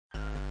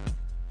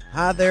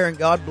Hi there, and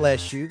God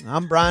bless you.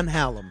 I'm Brian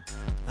Hallam.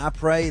 I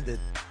pray that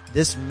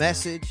this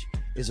message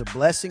is a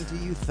blessing to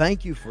you.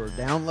 Thank you for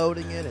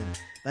downloading it, and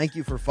thank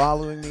you for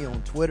following me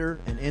on Twitter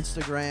and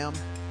Instagram,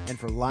 and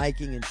for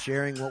liking and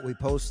sharing what we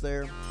post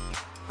there.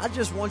 I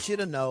just want you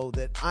to know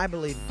that I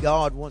believe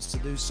God wants to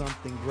do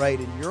something great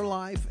in your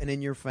life and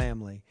in your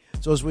family.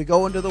 So as we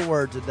go into the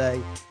Word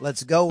today,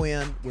 let's go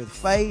in with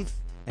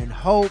faith and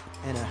hope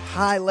and a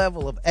high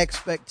level of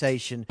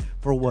expectation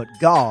for what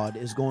God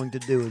is going to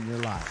do in your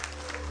life.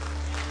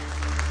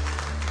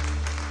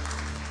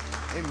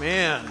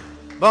 Amen.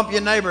 Bump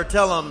your neighbor,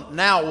 tell them,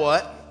 now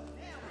what?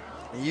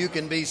 And you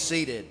can be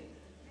seated.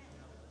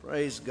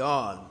 Praise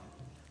God.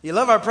 You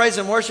love our praise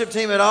and worship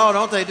team at all?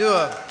 Don't they do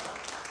a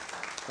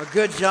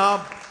good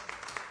job?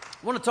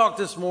 I want to talk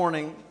this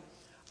morning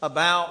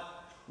about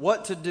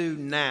what to do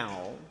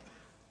now,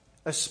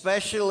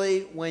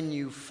 especially when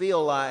you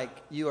feel like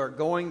you are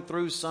going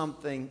through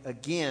something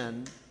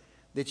again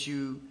that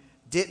you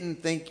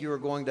didn't think you were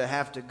going to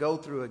have to go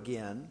through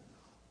again.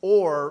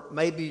 Or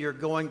maybe you're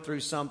going through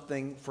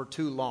something for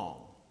too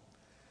long.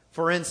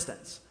 For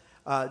instance,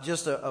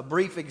 just a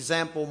brief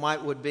example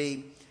would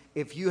be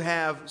if you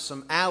have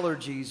some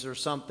allergies or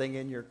something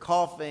and you're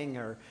coughing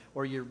or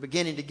you're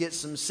beginning to get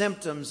some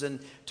symptoms, and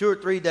 2 or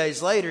 3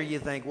 days later you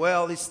think,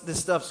 well, this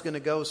stuff's going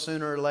to go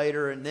sooner or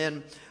later, and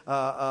then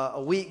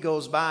a week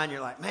goes by and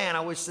you're like, man,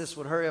 I wish this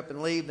would hurry up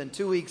and leave. Then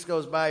 2 weeks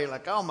goes by, you're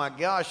like, oh my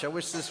gosh, I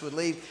wish this would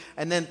leave.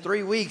 And then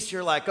 3 weeks,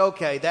 you're like,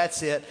 okay,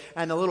 that's it.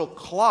 And the little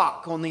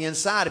clock on the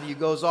inside of you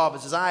goes off.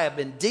 It says, I have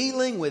been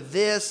dealing with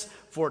this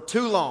for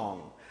too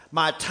long.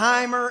 My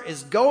timer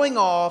is going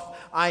off.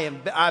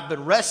 I've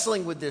been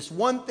wrestling with this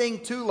one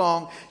thing too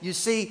long. You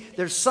see,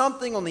 there's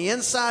something on the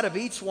inside of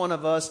each one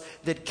of us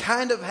that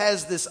kind of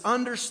has this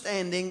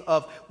understanding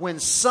of when a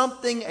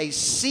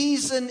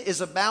season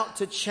is about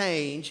to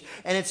change,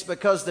 and it's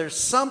because there's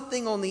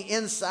something on the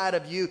inside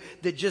of you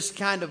that just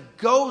kind of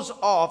goes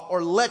off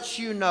or lets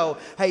you know,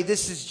 hey,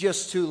 this is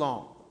just too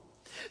long.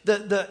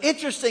 The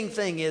interesting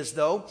thing is,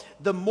 though,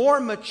 the more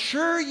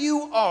mature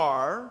you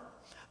are,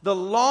 the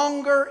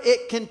longer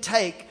it can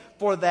take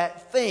for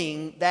that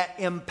thing, that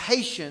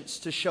impatience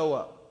to show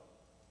up.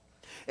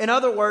 In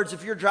other words,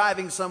 if you're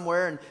driving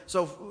somewhere, and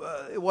so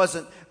it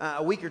wasn't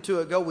a week or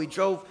two ago, we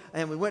drove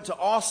and we went to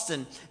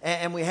Austin,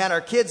 and we had our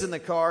kids in the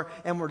car,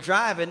 and we're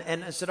driving,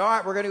 and I said, all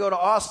right, we're going to go to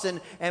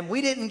Austin, and we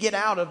didn't get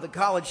out of the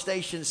College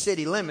Station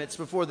city limits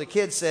before the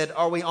kids said,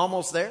 are we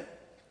almost there?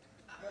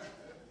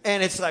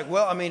 And it's like,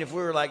 well, I mean, if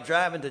we were like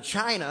driving to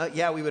China,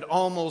 yeah, we would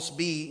almost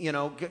be,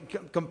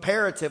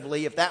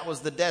 comparatively, if that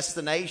was the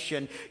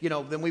destination,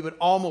 then we would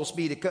almost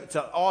be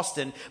to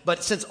Austin.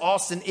 But since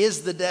Austin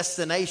is the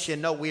destination,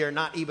 no, we are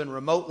not even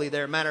remotely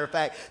there. Matter of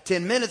fact,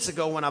 10 minutes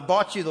ago when I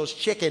bought you those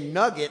chicken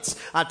nuggets,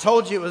 I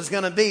told you it was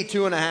going to be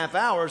 2.5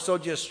 hours. So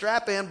just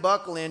strap in,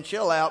 buckle in,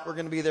 chill out. We're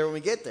going to be there when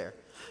we get there.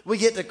 We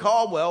get to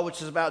Caldwell,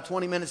 which is about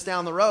 20 minutes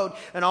down the road,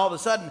 and all of a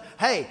sudden,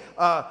 hey,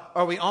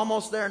 are we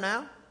almost there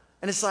now?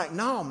 And it's like,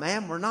 no,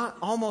 man, we're not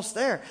almost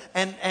there.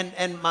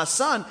 And my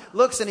son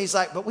looks and he's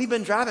like, but we've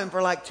been driving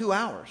for like 2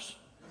 hours.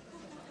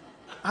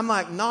 I'm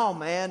like, no,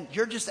 man,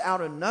 you're just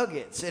out of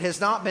nuggets. It has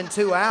not been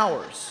 2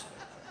 hours.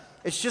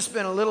 It's just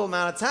been a little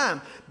amount of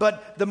time.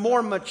 But the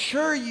more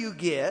mature you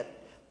get,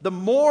 the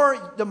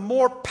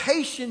more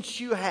patience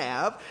you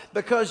have,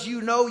 because you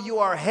know you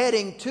are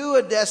heading to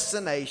a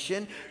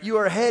destination, you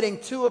are heading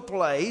to a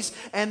place,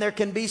 and there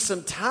can be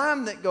some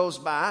time that goes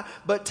by,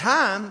 but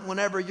time,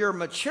 whenever you're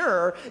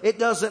mature, it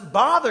doesn't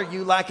bother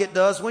you like it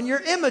does when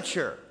you're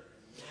immature.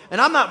 And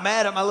I'm not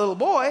mad at my little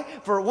boy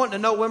for wanting to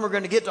know when we're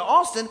going to get to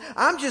Austin.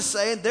 I'm just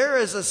saying there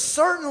is a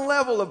certain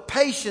level of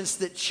patience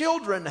that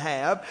children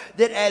have,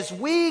 that as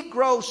we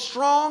grow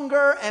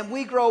stronger and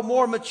we grow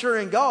more mature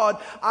in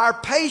God, our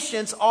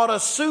patience ought to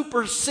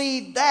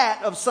supersede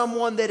that of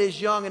someone that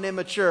is young and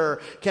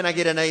immature. Can I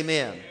get an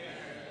amen?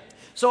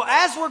 So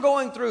as we're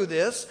going through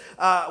this,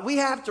 we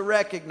have to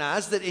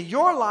recognize that in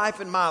your life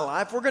and my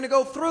life, we're going to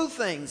go through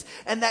things.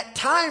 And that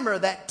timer,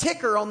 that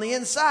ticker on the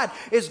inside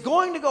is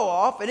going to go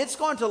off, and it's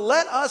going to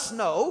let us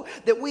know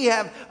that we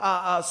have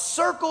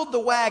circled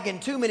the wagon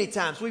too many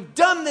times. We've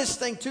done this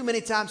thing too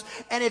many times,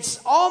 and it's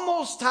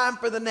almost time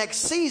for the next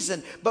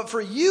season. But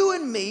for you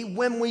and me,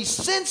 when we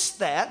sense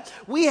that,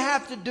 we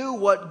have to do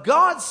what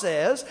God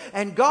says,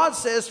 and God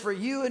says for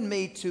you and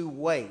me to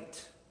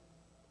wait.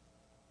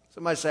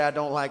 Somebody say, I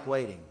don't like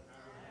waiting.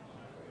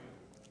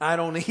 I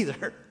don't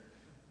either.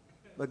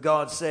 But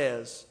God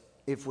says,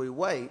 if we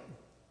wait,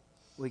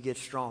 we get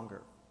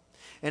stronger.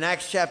 In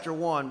Acts chapter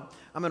 1,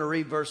 I'm going to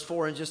read verse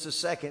 4 in just a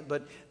second,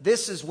 but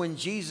this is when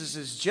Jesus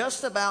is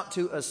just about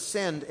to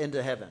ascend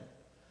into heaven.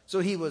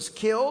 So he was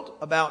killed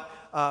about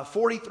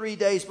 43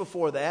 days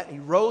before that. He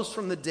rose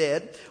from the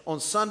dead on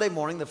Sunday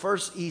morning, the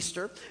first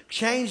Easter,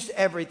 changed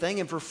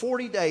everything, and for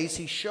 40 days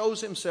he shows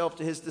himself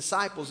to his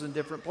disciples in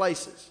different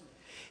places.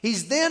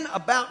 He's then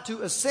about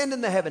to ascend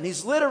into heaven.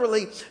 He's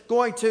literally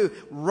going to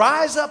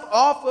rise up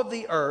off of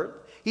the earth.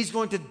 He's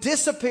going to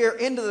disappear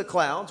into the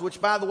clouds,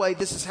 which, by the way,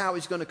 this is how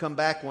he's going to come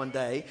back one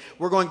day.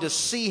 We're going to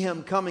see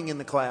him coming in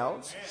the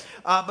clouds.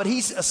 But he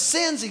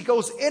ascends, he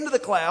goes into the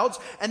clouds,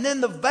 and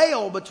then the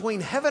veil between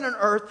heaven and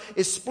earth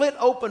is split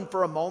open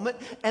for a moment,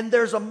 and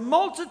there's a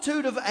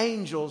multitude of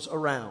angels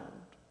around.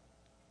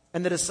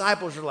 And the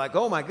disciples are like,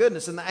 oh my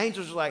goodness. And the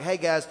angels are like, hey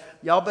guys,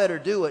 y'all better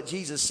do what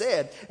Jesus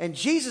said. And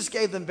Jesus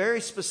gave them very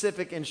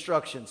specific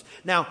instructions.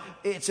 Now,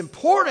 it's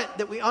important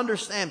that we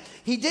understand,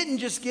 he didn't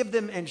just give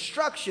them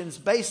instructions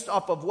based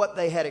off of what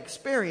they had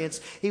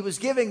experienced. He was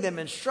giving them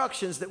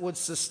instructions that would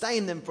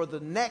sustain them for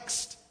the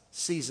next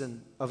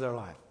season of their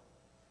life.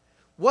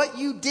 What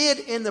you did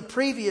in the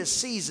previous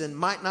season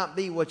might not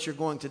be what you're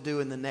going to do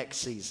in the next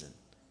season.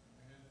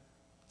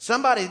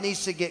 Somebody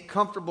needs to get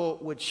comfortable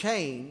with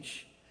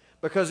change,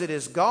 because it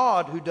is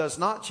God who does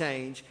not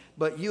change,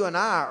 but you and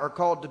I are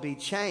called to be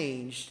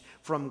changed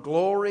from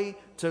glory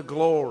to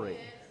glory.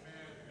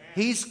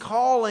 He's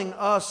calling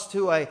us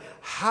to a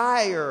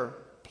higher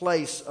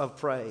place of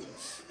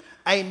praise,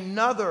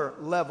 another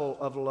level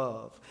of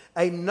love,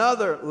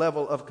 another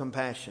level of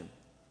compassion.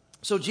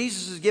 So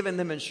Jesus is giving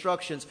them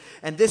instructions,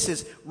 and this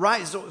is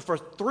right. So for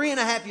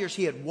 3.5 years,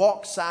 he had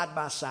walked side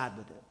by side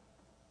with them.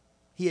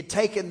 He had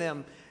taken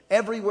them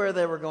everywhere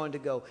they were going to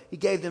go. He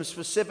gave them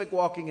specific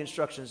walking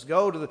instructions.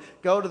 Go to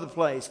the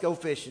place, go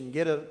fishing,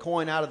 get a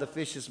coin out of the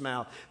fish's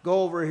mouth.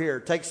 Go over here,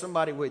 take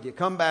somebody with you.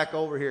 Come back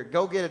over here.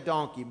 Go get a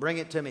donkey, bring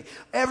it to me.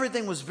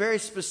 Everything was very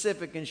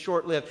specific and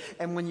short-lived.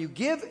 And when you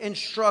give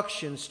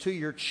instructions to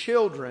your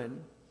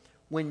children,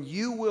 when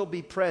you will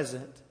be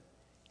present,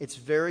 it's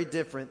very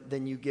different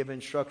than you give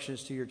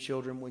instructions to your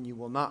children when you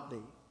will not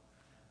be.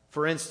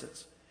 For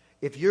instance,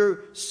 if you're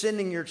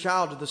sending your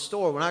child to the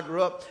store, when I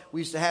grew up,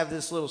 we used to have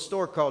this little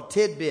store called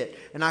Tidbit,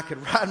 and I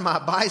could ride my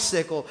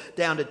bicycle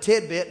down to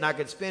Tidbit, and I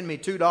could spend me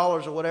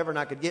 $2 or whatever, and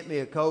I could get me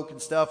a Coke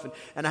and stuff,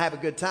 and have a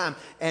good time.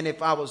 And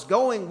if I was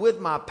going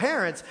with my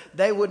parents,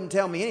 they wouldn't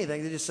tell me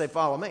anything. They'd just say,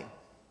 follow me.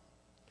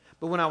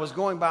 But when I was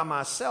going by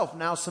myself,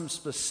 now some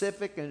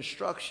specific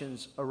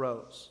instructions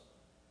arose.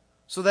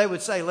 So they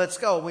would say, let's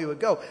go. And we would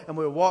go. And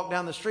we would walk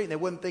down the street. And they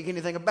wouldn't think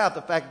anything about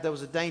the fact that there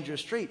was a dangerous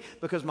street,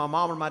 because my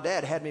mom or my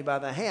dad had me by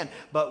the hand.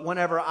 But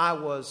whenever I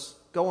was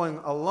going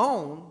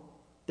alone,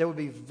 there would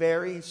be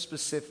very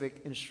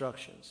specific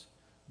instructions.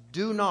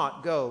 Do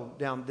not go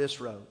down this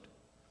road.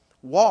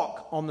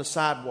 Walk on the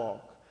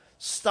sidewalk.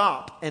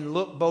 Stop and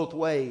look both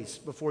ways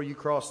before you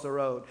cross the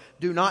road.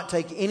 Do not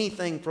take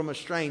anything from a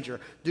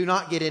stranger. Do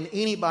not get in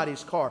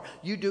anybody's car.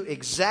 You do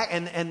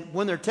and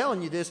when they're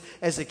telling you this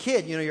as a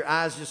kid, you know, your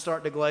eyes just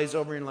start to glaze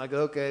over and you're like,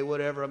 okay,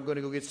 whatever. I'm going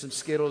to go get some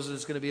Skittles and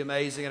it's going to be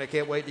amazing. And I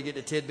can't wait to get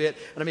to Tidbit.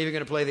 And I'm even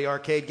going to play the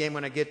arcade game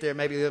when I get there.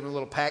 Maybe live in a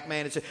little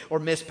Pac-Man or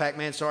Miss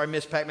Pac-Man. Sorry,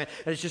 Miss Pac-Man.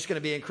 And it's just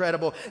going to be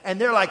incredible. And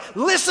they're like,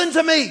 listen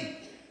to me.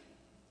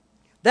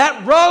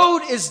 That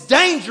road is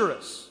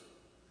dangerous.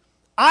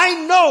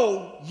 I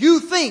know you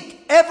think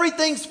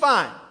everything's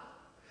fine,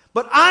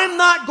 but I'm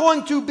not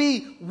going to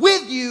be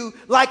with you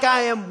like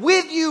I am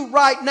with you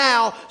right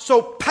now,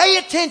 so pay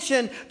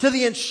attention to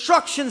the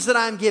instructions that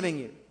I'm giving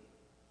you.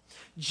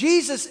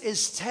 Jesus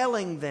is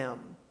telling them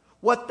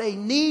what they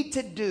need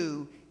to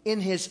do in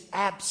his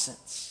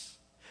absence.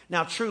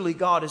 Now, truly,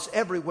 God is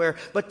everywhere,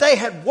 but they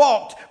had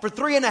walked for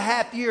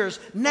 3.5 years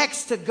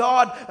next to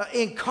God,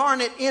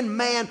 incarnate in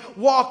man,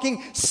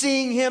 walking,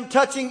 seeing him,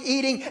 touching,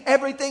 eating,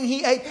 everything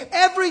he ate.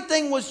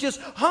 Everything was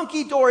just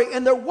hunky-dory,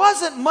 and there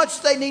wasn't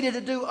much they needed to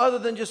do other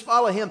than just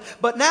follow him.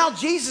 But now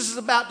Jesus is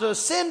about to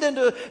ascend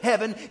into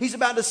heaven. He's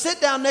about to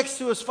sit down next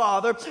to his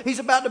Father. He's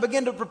about to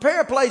begin to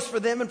prepare a place for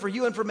them and for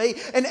you and for me,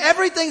 and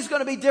everything's going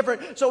to be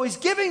different. So he's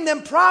giving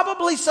them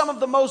probably some of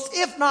the most,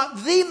 if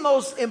not the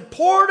most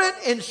important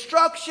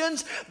instructions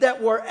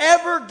that were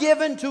ever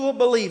given to a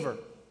believer.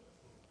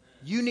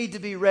 You need to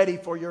be ready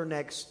for your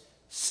next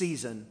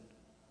season.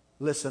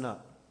 Listen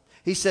up.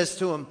 He says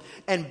to them,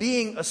 and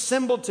being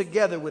assembled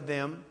together with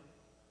them,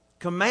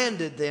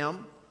 commanded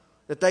them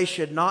that they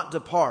should not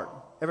depart.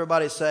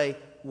 Everybody say,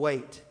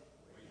 wait.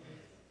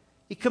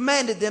 He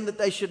commanded them that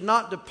they should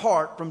not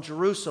depart from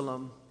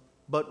Jerusalem,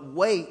 but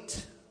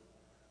wait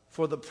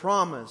for the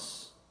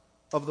promise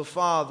of the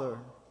Father,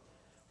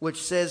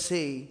 which says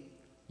he,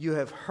 you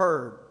have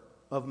heard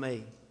of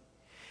me.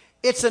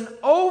 It's an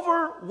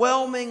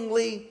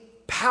overwhelmingly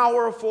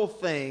powerful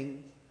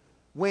thing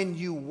when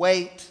you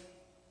wait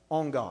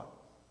on God.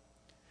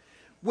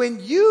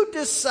 When you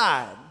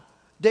decide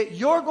that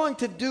you're going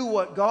to do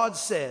what God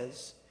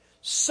says,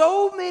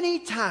 so many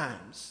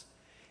times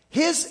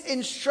his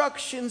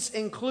instructions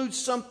include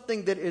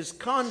something that is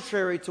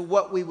contrary to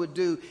what we would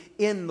do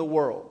in the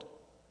world.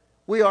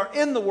 We are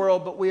in the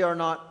world, but we are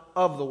not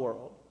of the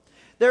world.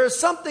 There is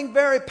something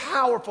very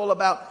powerful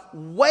about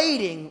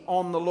waiting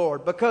on the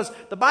Lord, because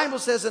the Bible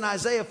says in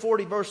Isaiah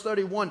 40 verse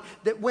 31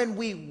 that when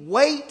we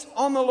wait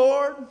on the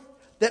Lord,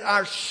 that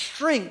our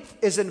strength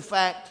is in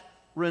fact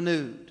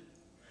renewed.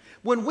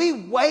 When we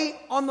wait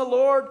on the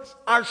Lord,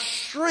 our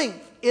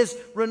strength is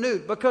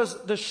renewed,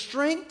 because the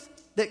strength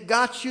that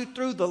got you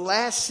through the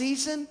last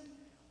season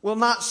will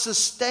not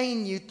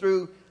sustain you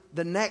through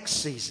the next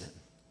season.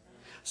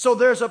 So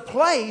there's a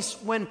place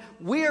when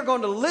we are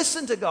going to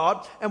listen to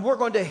God and we're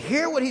going to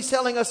hear what He's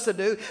telling us to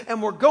do, and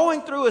we're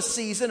going through a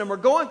season and we're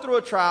going through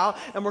a trial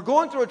and we're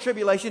going through a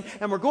tribulation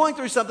and we're going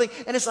through something,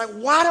 and it's like,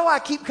 why do I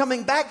keep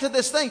coming back to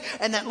this thing?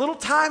 And that little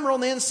timer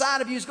on the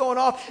inside of you is going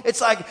off.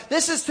 It's like,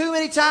 this is too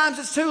many times,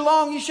 it's too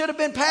long, you should have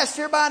been past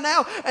here by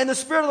now. And the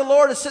Spirit of the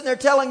Lord is sitting there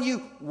telling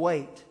you,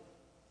 wait.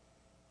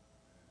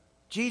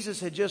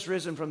 Jesus had just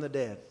risen from the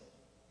dead.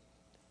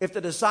 If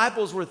the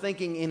disciples were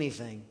thinking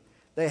anything,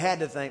 they had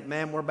to think,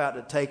 man, we're about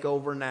to take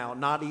over now.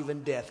 Not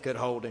even death could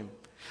hold Him.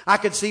 I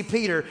could see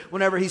Peter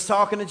whenever he's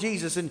talking to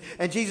Jesus, and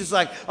Jesus is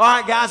like, all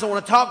right, guys, I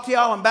want to talk to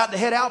y'all. I'm about to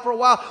head out for a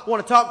while. I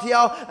want to talk to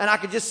y'all. And I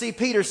could just see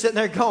Peter sitting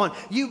there going,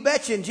 you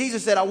betcha. And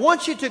Jesus said, I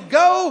want you to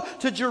go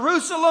to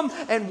Jerusalem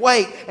and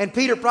wait. And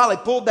Peter probably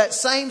pulled that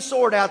same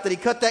sword out that he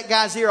cut that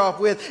guy's ear off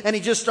with, and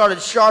he just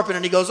started sharpening.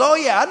 And he goes, oh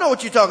yeah, I know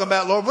what you're talking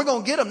about, Lord. We're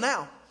going to get him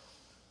now.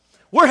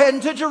 We're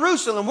heading to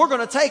Jerusalem. We're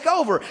going to take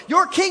over.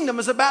 Your kingdom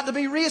is about to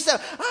be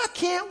reestablished. I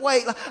can't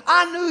wait.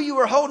 I knew you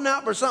were holding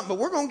out for something, but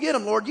we're going to get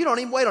him, Lord. You don't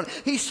even wait on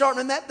it. He's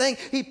sharpening that thing.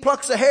 He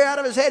plucks the hair out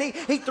of his head.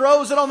 He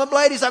throws it on the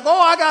blade. He's like,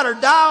 oh, I got her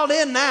dialed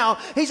in now.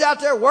 He's out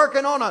there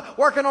working on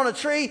a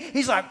tree.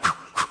 He's like,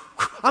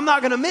 I'm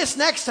not going to miss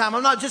next time.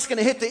 I'm not just going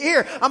to hit the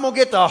ear. I'm going to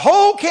get the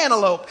whole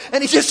cantaloupe.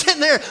 And he's just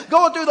sitting there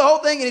going through the whole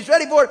thing, and he's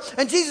ready for it.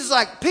 And Jesus is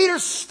like, Peter,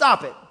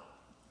 stop it.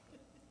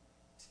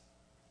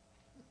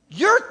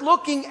 You're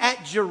looking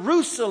at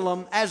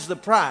Jerusalem as the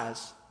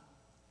prize,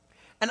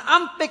 and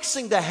I'm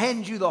fixing to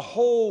hand you the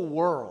whole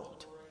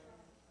world.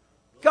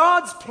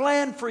 God's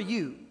plan for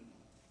you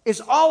is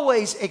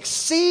always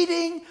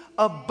exceeding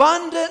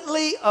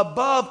abundantly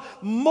above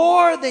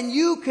more than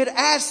you could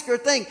ask or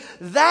think.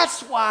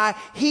 That's why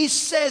He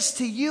says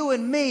to you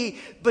and me,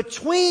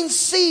 between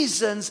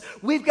seasons,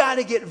 we've got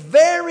to get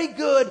very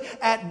good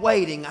at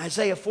waiting.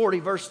 Isaiah 40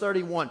 verse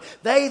 31.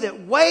 They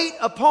that wait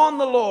upon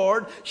the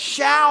Lord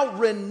shall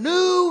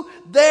renew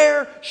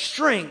their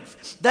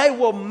strength. They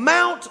will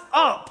mount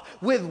up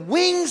with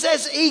wings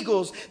as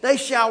eagles. They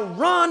shall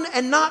run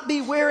and not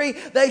be weary.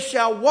 They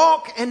shall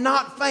walk and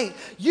not faint.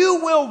 You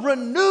will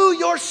renew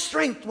your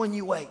strength when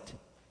you wait.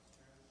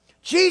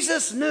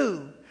 Jesus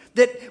knew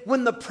that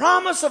when the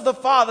promise of the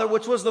Father,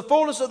 which was the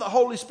fullness of the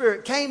Holy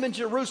Spirit, came in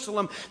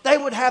Jerusalem, they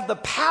would have the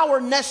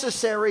power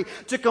necessary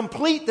to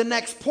complete the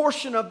next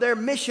portion of their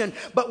mission.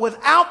 But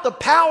without the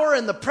power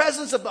and the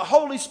presence of the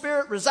Holy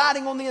Spirit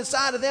residing on the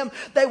inside of them,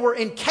 they were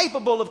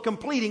incapable of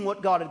completing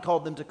what God had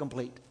called them to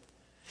complete.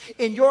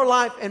 In your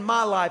life and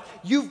my life,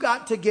 you've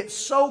got to get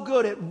so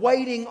good at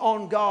waiting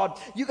on God.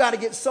 You got to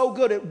get so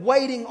good at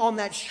waiting on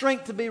that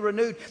strength to be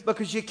renewed,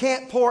 because you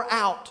can't pour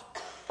out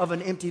of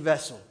an empty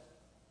vessel.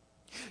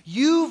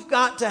 You've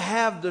got to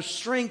have the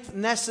strength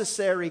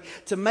necessary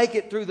to make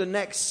it through the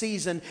next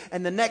season,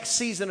 and the next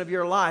season of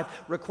your life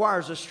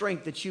requires a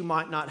strength that you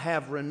might not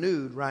have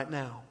renewed right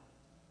now.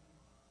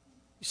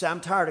 You say, I'm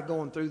tired of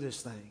going through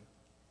this thing.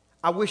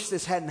 I wish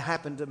this hadn't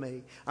happened to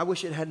me. I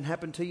wish it hadn't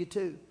happened to you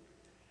too.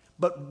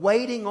 But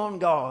waiting on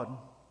God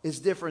is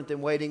different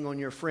than waiting on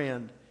your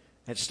friend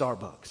at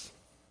Starbucks.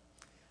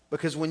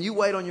 Because when you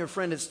wait on your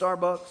friend at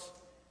Starbucks,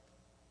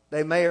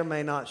 they may or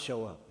may not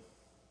show up.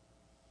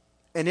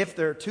 And if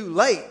they're too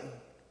late,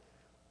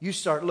 you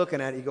start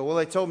looking at it. You go, well,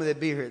 they told me they'd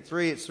be here at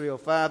 3. It's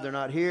 3:05. They're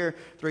not here.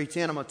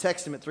 3:10. I'm going to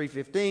text them at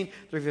 3:15.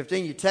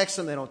 3:15, you text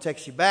them. They don't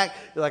text you back.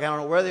 You're like, I don't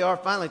know where they are.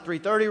 Finally,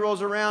 3:30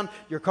 rolls around.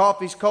 Your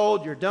coffee's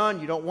cold. You're done.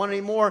 You don't want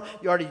any more.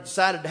 You already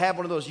decided to have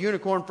one of those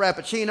unicorn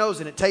frappuccinos,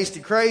 and it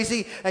tasted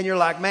crazy. And you're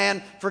like,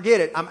 man, forget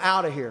it. I'm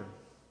out of here.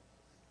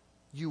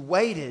 You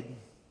waited,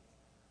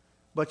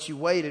 but you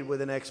waited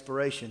with an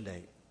expiration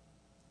date.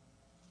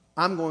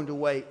 I'm going to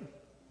wait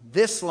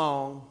this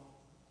long,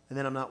 and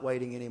then I'm not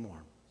waiting anymore.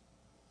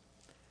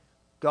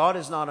 God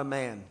is not a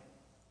man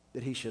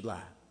that He should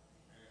lie.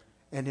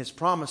 And His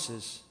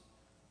promises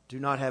do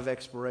not have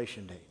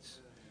expiration dates.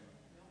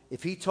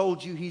 If He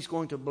told you He's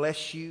going to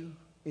bless you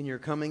in your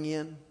coming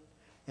in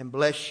and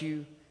bless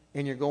you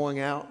in your going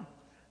out,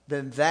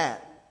 then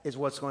that is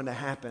what's going to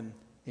happen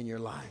in your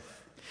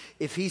life.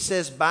 If He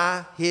says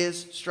by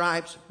His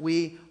stripes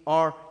we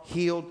are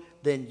healed,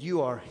 then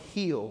you are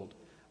healed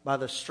by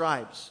the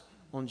stripes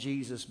on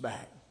Jesus'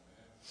 back.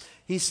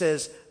 He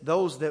says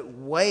those that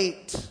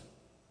wait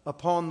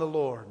upon the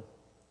Lord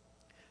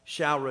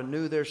shall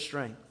renew their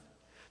strength.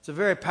 It's a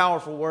very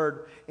powerful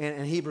word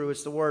in Hebrew.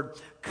 It's the word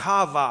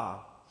kavah.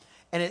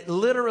 And it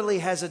literally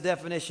has a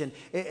definition.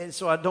 And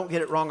so I don't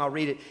get it wrong, I'll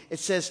read it. It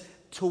says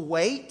to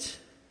wait,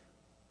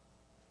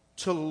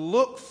 to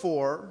look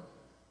for,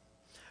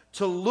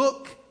 to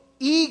look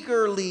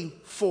eagerly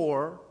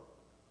for,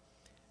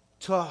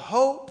 to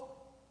hope,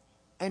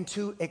 and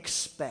to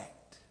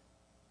expect.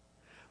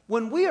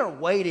 When we are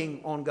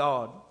waiting on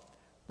God,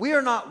 we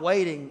are not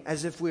waiting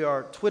as if we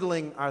are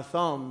twiddling our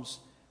thumbs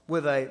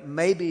with a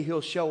maybe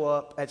He'll show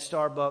up at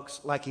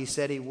Starbucks like He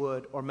said He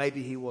would, or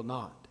maybe He will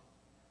not.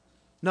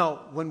 No,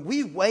 when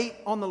we wait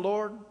on the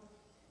Lord,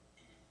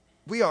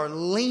 we are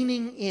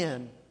leaning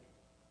in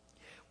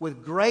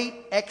with great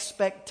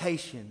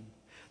expectation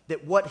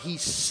that what He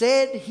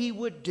said He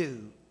would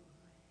do,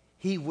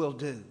 He will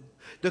do.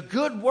 The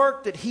good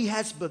work that He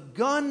has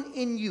begun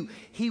in you,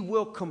 He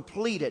will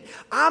complete it.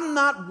 I'm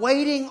not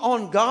waiting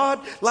on God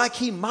like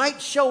He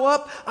might show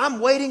up. I'm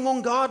waiting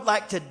on God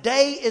like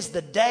today is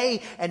the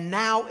day and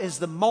now is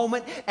the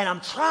moment. And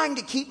I'm trying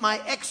to keep my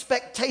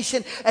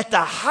expectation at the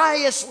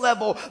highest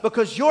level,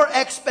 because your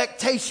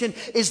expectation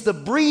is the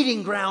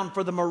breeding ground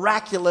for the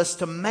miraculous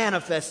to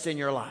manifest in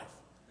your life.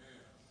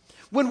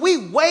 When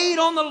we wait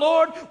on the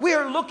Lord, we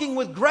are looking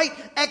with great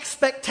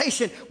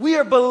expectation. We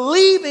are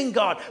believing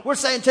God. We're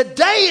saying,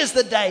 today is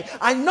the day.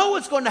 I know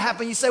it's going to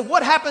happen. You say,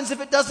 what happens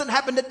if it doesn't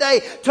happen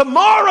today?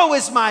 Tomorrow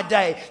is my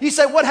day. You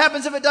say, what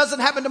happens if it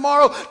doesn't happen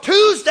tomorrow?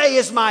 Tuesday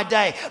is my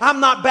day.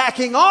 I'm not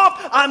backing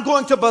off. I'm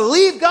going to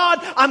believe God.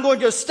 I'm going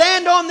to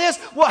stand on this.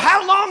 Well,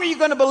 how long are you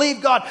going to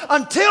believe God?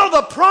 Until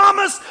the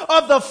promise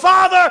of the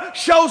Father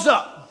shows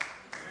up.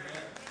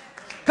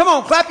 Come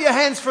on, clap your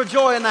hands for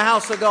joy in the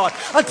house of God.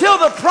 Until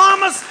the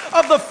promise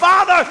of the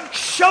Father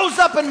shows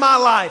up in my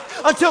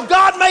life. Until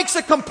God makes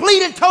a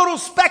complete and total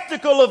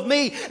spectacle of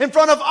me in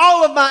front of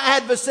all of my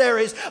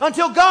adversaries.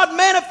 Until God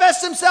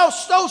manifests Himself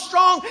so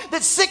strong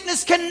that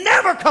sickness can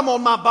never come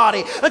on my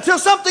body. Until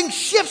something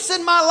shifts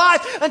in my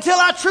life. Until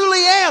I truly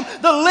am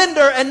the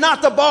lender and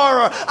not the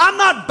borrower. I'm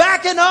not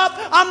backing up.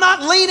 I'm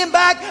not leaning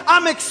back.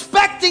 I'm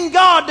expecting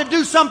God to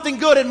do something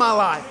good in my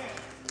life.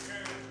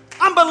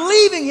 I'm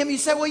believing Him. You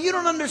say, well, you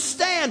don't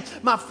understand.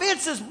 My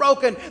fence is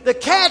broken. The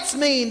cat's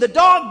mean. The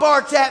dog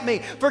barks at me.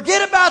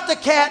 Forget about the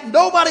cat.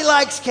 Nobody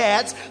likes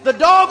cats. The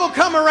dog will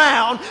come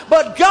around.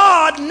 But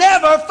God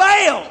never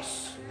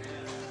fails.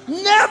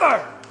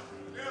 Never.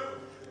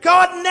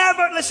 God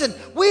never, listen,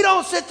 we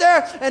don't sit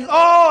there and,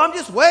 I'm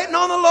just waiting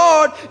on the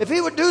Lord. If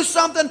He would do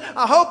something,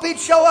 I hope He'd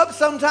show up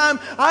sometime.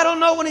 I don't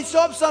know when He'd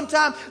show up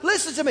sometime.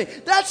 Listen to me.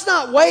 That's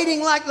not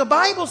waiting like the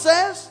Bible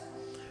says.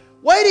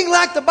 Waiting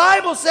like the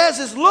Bible says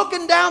is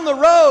looking down the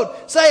road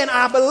saying,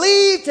 I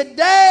believe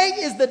today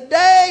is the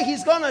day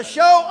He's going to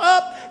show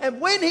up.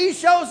 And when He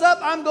shows up,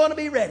 I'm going to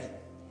be ready.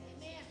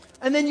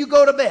 And then you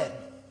go to bed.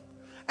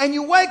 And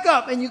you wake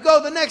up and you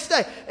go the next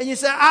day. And you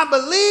say, I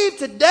believe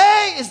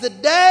today is the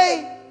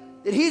day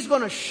that He's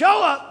going to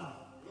show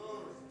up.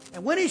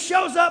 And when He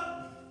shows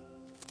up,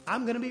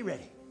 I'm going to be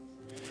ready.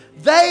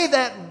 They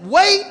that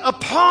wait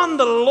upon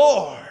the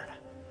Lord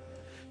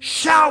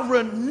shall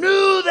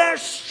renew their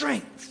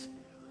strength.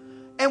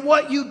 And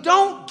what you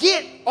don't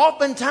get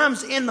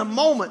oftentimes in the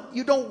moment,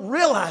 you don't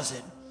realize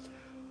it.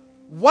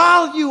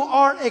 While you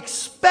are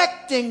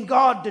expecting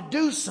God to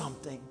do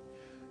something,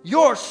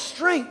 your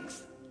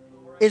strength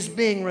is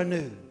being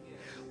renewed.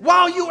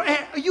 While you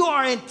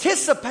are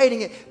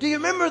anticipating it. Do you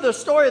remember the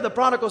story of the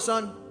prodigal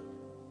son?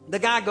 The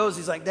guy goes,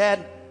 he's like, Dad,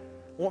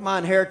 I want my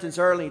inheritance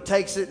early. He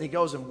takes it and he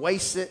goes and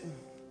wastes it.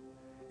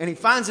 And he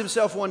finds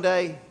himself one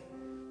day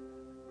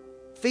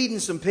feeding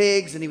some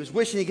pigs, and he was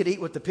wishing he could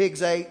eat what the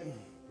pigs ate,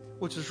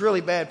 which was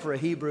really bad for a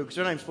Hebrew because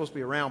they're not even supposed to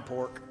be around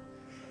pork.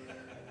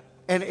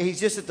 And he's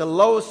just at the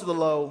lowest of the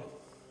low.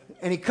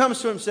 And he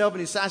comes to himself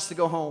and he decides to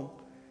go home.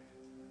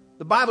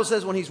 The Bible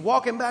says when he's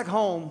walking back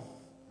home,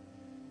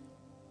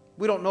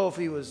 we don't know if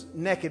he was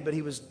naked, but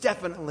he was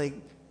definitely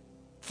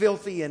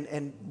filthy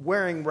and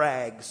wearing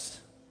rags,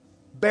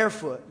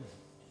 barefoot,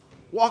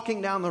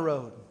 walking down the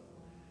road.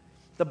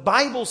 The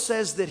Bible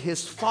says that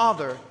his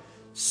father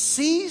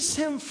sees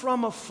him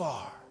from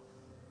afar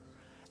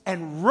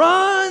and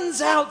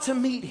runs out to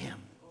meet him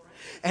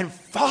and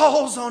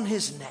falls on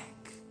his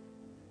neck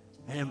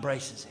and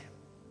embraces him.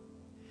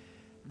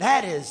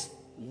 That is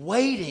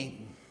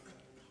waiting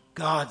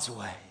God's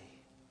way.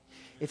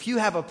 If you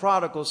have a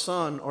prodigal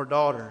son or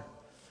daughter,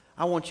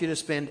 I want you to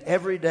spend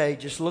every day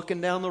just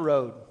looking down the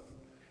road.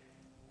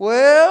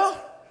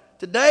 Well,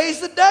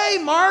 today's the day,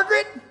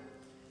 Margaret.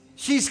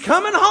 She's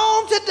coming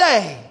home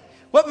today.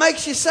 What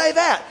makes you say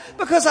that?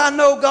 Because I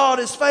know God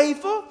is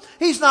faithful.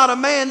 He's not a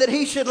man that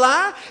He should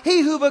lie.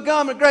 He who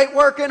begun a great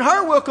work in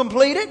her will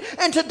complete it.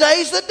 And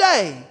today's the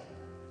day.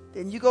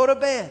 Then you go to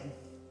bed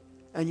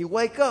and you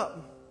wake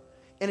up.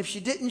 And if she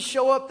didn't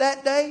show up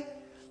that day,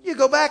 you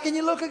go back and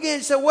you look again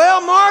and say, well,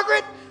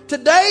 Margaret,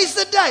 today's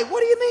the day.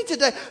 What do you mean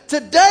today?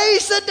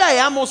 Today's the day.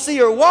 I'm going to see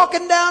her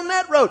walking down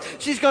that road.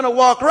 She's going to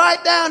walk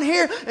right down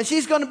here and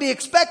she's going to be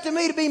expecting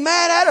me to be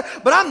mad at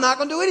her, but I'm not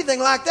going to do anything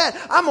like that.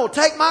 I'm going to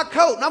take my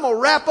coat and I'm going to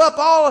wrap up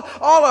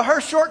all of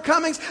her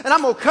shortcomings and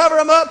I'm going to cover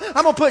them up.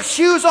 I'm going to put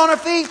shoes on her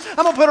feet.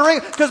 I'm going to put a ring,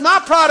 because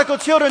my prodigal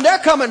children, they're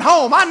coming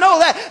home. I know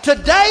that.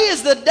 Today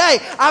is the day.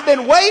 I've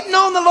been waiting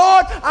on the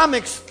Lord. I'm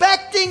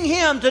expecting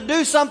Him to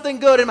do something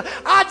good.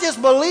 I just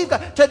believe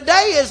God.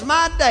 Today is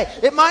my day.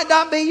 It might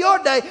not be your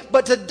day,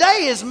 but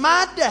today is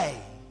my day.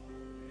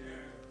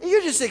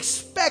 You're just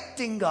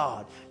expecting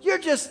God. You're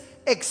just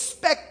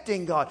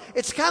expecting God.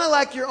 It's kind of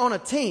like you're on a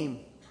team.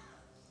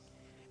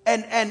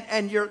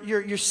 And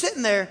you're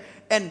sitting there,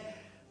 and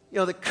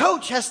the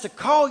coach has to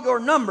call your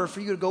number for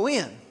you to go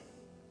in.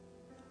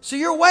 So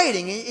you're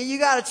waiting, and you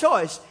got a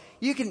choice.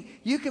 You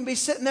can be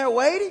sitting there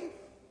waiting.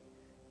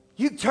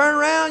 You can turn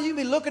around, you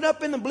can be looking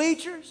up in the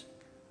bleachers.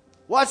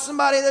 Watch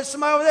there's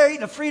somebody over there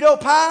eating a Frito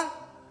pie.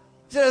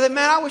 Say,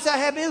 man, I wish I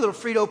had me a little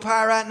Frito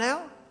pie right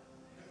now.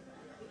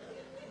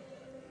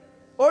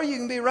 Or you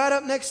can be right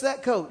up next to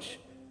that coach.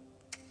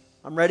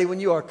 I'm ready when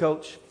you are,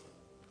 coach.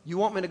 You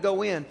want me to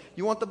go in?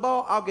 You want the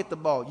ball? I'll get the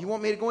ball. You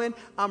want me to go in?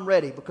 I'm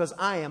ready because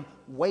I am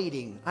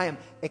waiting. I am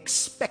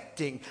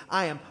expecting.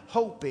 I am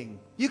hoping.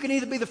 You can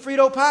either be the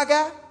Frito pie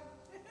guy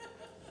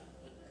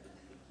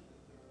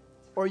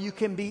or you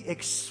can be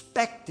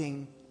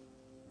expecting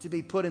to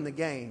be put in the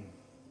game.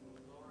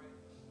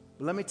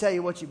 But let me tell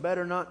you what you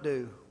better not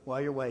do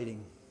while you're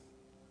waiting.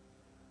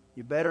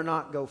 You better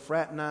not go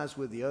fraternize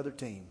with the other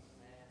team.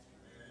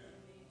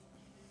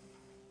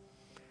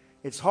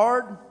 It's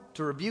hard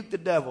to rebuke the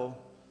devil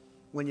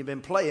when you've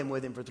been playing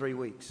with him for 3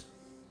 weeks.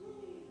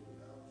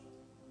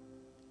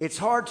 It's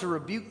hard to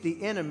rebuke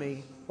the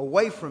enemy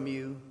away from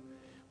you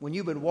when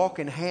you've been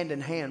walking hand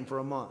in hand for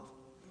a month.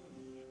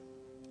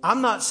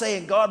 I'm not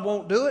saying God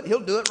won't do it.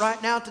 He'll do it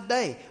right now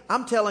today.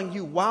 I'm telling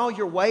you, while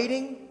you're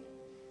waiting,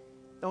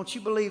 don't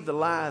you believe the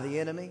lie of the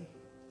enemy?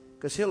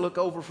 Because he'll look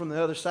over from the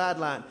other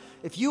sideline.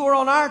 If you were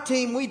on our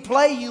team, we'd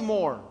play you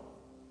more.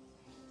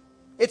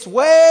 It's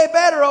way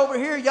better over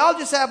here. Y'all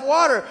just have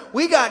water.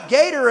 We got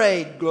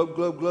Gatorade. Glub,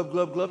 glub, glub,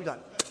 glub, glub.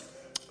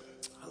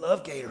 I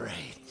love Gatorade.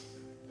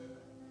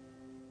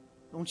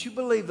 Don't you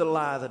believe the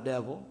lie of the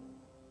devil?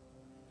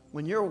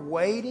 When you're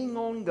waiting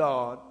on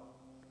God,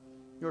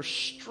 your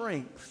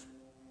strength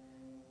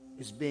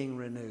is being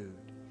renewed.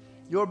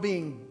 You're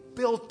being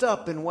built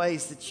up in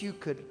ways that you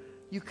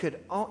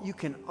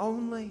can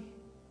only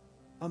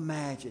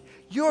imagine.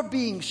 You're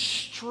being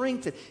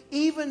strengthened.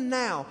 Even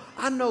now,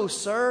 I know,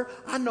 sir,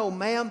 I know,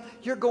 ma'am,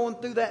 you're going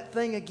through that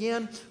thing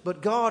again,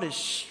 but God is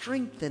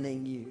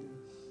strengthening you.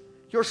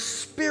 Your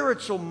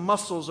spiritual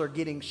muscles are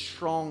getting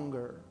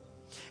stronger.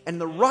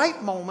 And the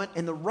right moment,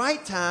 in the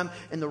right time,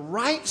 in the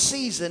right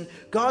season,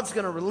 God's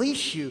going to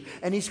release you.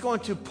 And He's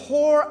going to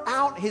pour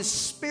out His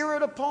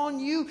Spirit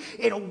upon you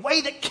in a way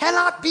that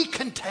cannot be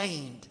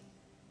contained.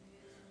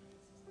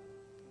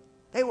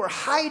 They were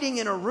hiding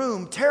in a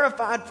room,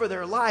 terrified for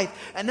their life.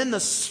 And then the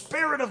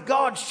Spirit of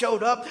God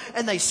showed up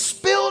and they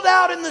spilled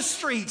out in the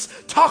streets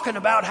talking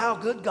about how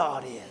good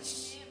God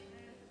is.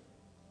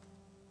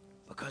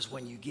 Because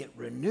when you get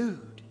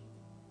renewed,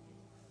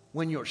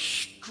 when your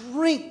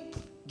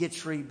strength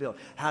gets rebuilt.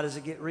 How does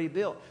it get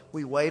rebuilt?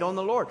 We wait on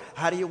the Lord.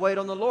 How do you wait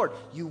on the Lord?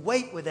 You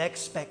wait with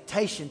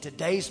expectation.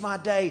 Today's my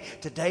day.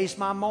 Today's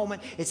my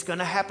moment. It's going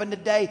to happen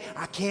today.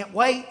 I can't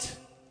wait.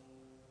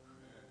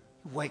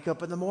 Wake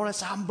up in the morning and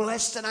say, I'm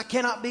blessed and I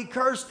cannot be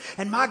cursed.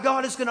 And my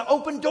God is going to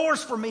open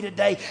doors for me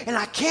today. And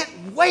I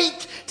can't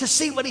wait to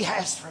see what He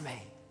has for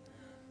me.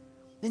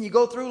 Then you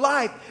go through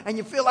life and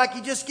you feel like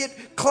you just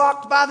get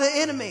clocked by the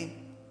enemy.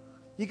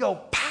 You go,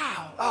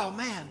 pow, oh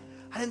man,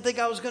 I didn't think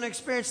I was going to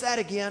experience that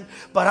again.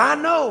 But I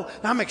know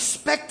I'm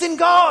expecting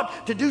God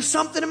to do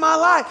something in my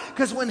life.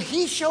 Because when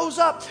He shows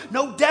up,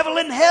 no devil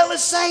in hell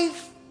is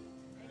safe.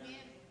 Amen.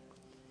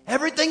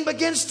 Everything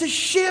begins to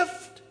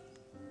shift.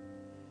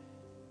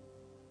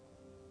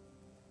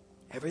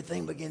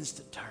 Everything begins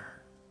to turn.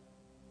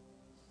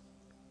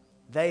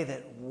 They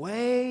that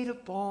wait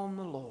upon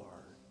the Lord,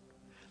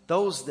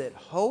 those that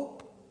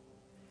hope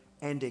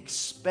and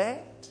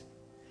expect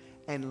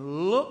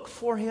and look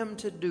for Him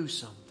to do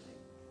something,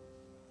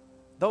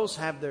 those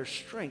have their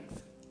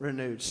strength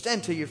renewed.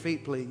 Stand to your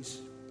feet,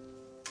 please.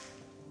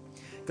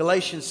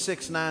 Galatians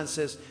 6:9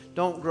 says,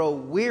 don't grow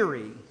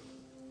weary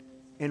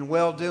in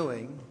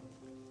well-doing,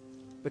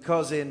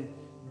 because in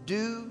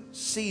due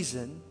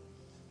season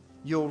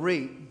you'll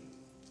reap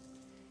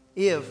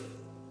if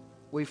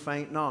we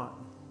faint not.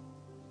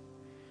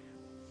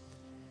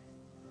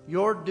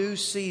 Your due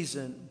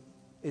season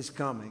is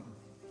coming.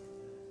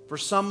 For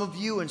some of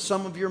you, in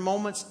some of your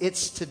moments,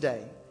 it's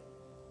today.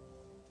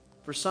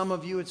 For some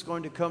of you, it's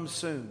going to come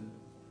soon.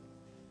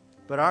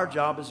 But our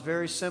job is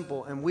very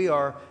simple. And we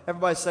are,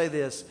 everybody say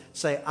this.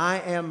 Say, I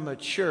am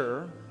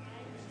mature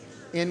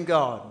in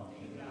God.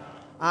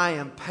 I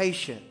am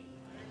patient.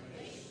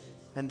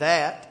 And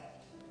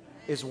that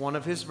is one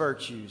of His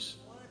virtues.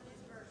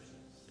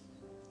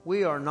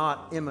 We are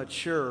not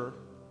immature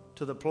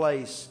to the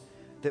place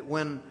that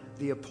when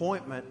the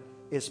appointment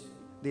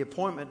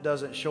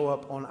doesn't show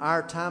up on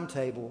our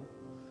timetable,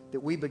 that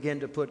we begin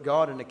to put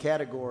God in a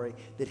category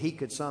that He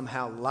could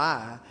somehow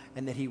lie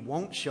and that He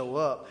won't show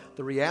up.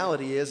 The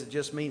reality is, it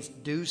just means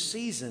due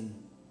season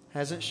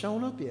hasn't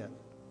shown up yet.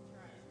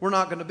 We're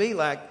not going to be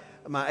like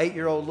my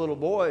 8-year-old little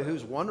boy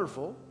who's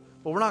wonderful,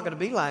 but we're not going to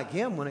be like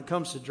him when it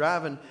comes to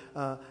driving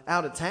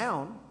out of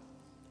town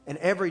and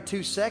every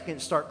 2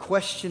 seconds start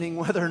questioning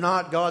whether or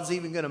not God's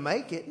even going to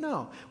make it.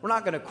 No, we're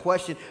not going to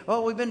question,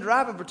 oh, we've been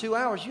driving for 2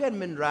 hours. You hadn't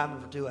been driving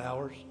for 2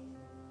 hours.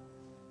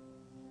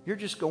 You're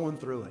just going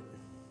through it.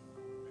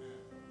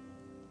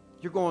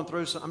 You're going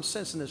through some, I'm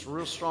sensing this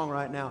real strong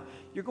right now.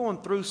 You're going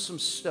through some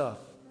stuff.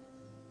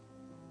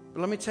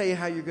 But let me tell you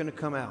how you're going to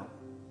come out.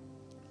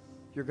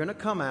 You're going to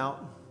come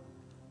out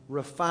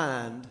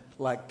refined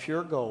like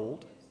pure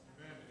gold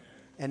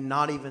and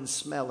not even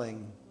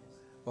smelling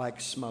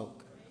like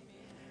smoke.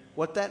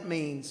 What that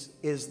means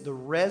is the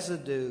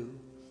residue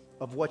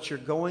of what you're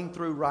going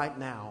through right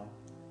now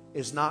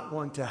is not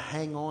going to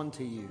hang on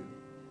to you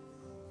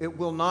It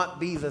will not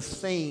be the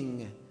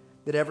thing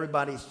that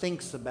everybody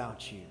thinks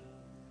about you.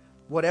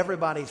 What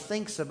everybody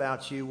thinks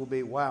about you will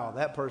be, wow,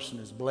 that person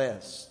is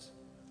blessed.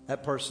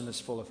 That person is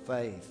full of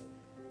faith.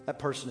 That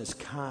person is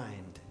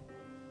kind.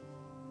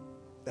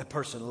 That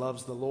person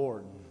loves the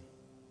Lord.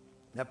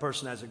 That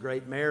person has a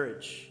great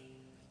marriage.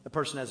 That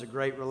person has a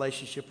great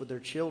relationship with their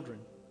children.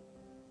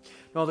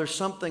 No, there's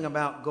something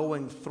about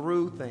going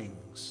through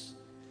things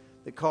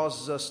that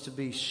causes us to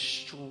be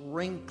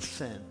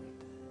strengthened.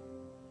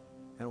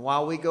 And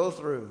while we go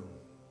through,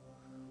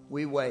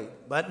 we wait.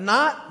 But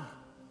not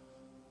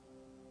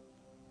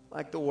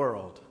like the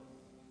world.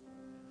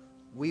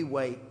 We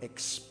wait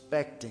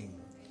expecting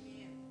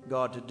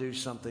God to do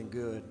something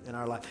good in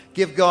our life.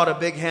 Give God a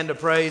big hand of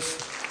praise.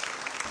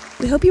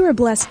 We hope you were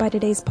blessed by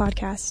today's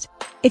podcast.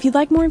 If you'd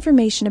like more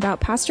information about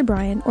Pastor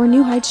Brian or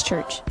New Heights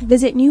Church,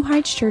 visit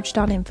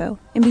newheightschurch.info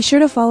and be sure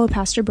to follow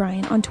Pastor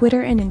Brian on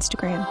Twitter and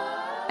Instagram.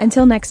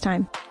 Until next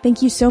time,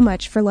 thank you so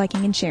much for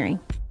liking and sharing.